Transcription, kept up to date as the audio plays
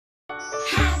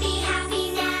Happy,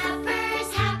 happy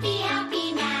nappers, happy,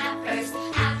 happy nappers,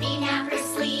 happy nappers,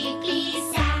 sleepy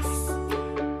sacks.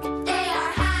 They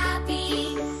are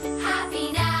happy,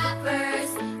 happy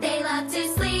nappers. They love to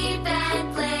sleep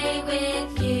and play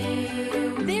with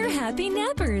you. They're Happy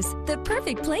Nappers, the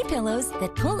perfect play pillows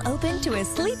that pull open to a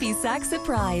sleepy sack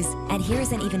surprise. And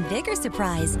here's an even bigger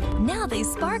surprise. Now they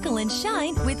sparkle and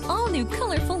shine with all new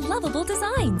colorful, lovable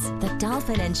designs. The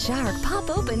dolphin and shark pop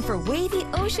open for wavy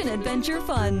ocean adventure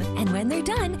fun. And when they're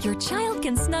done, your child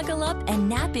can snuggle up and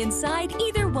nap inside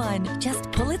either one.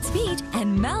 Just pull its feet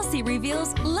and Mousy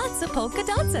reveals lots of polka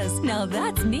dots. Now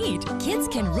that's neat. Kids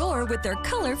can roar with their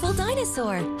colorful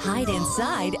dinosaur, hide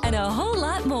inside, and a whole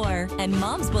lot more. And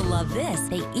moms will love this.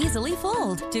 They easily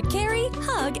fold to carry,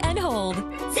 hug, and hold.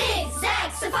 Zig,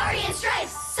 zag, safari, and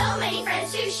stripes. So many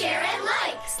friends to share and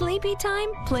like. Sleepy time,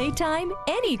 playtime,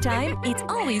 anytime, it's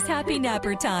always Happy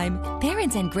Napper time.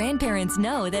 Parents and grandparents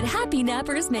know that Happy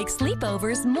Nappers make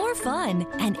sleepovers more fun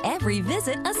and every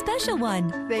visit a special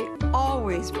one. They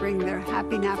always bring their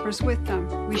Happy Nappers with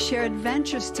them. We share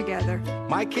adventures together.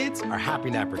 My kids are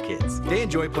Happy Napper kids. They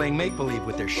enjoy playing make-believe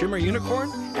with their Shimmer unicorn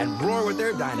and roar with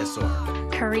their dinosaur.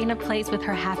 Karina plays with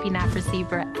her Happy Napper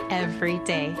zebra every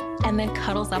day and then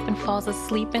cuddles up and falls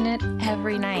asleep in it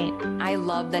every night. I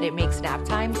love that it makes nap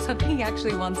time something he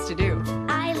actually wants to do.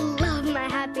 I love my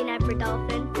Happy Napper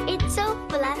dolphin. It's so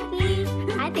fluffy.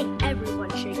 I think everyone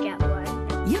should get one.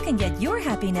 You can get your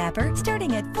Happy Napper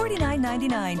starting at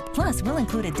 $49.99. Plus, we'll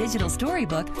include a digital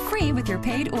storybook free with your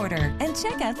paid order. And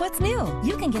check out what's new.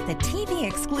 You can get the TV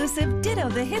exclusive Ditto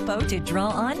the Hippo to draw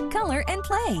on, color, and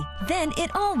play. Then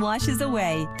it all washes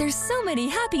away. There's so many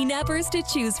Happy Nappers to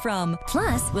choose from.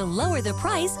 Plus, we'll lower the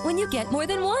price when you get more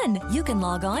than one. You can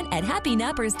log on at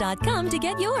happynappers.com to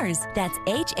get yours. That's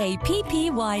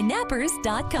HAPPY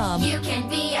nappers.com. You can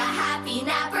be a happy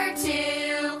napper too.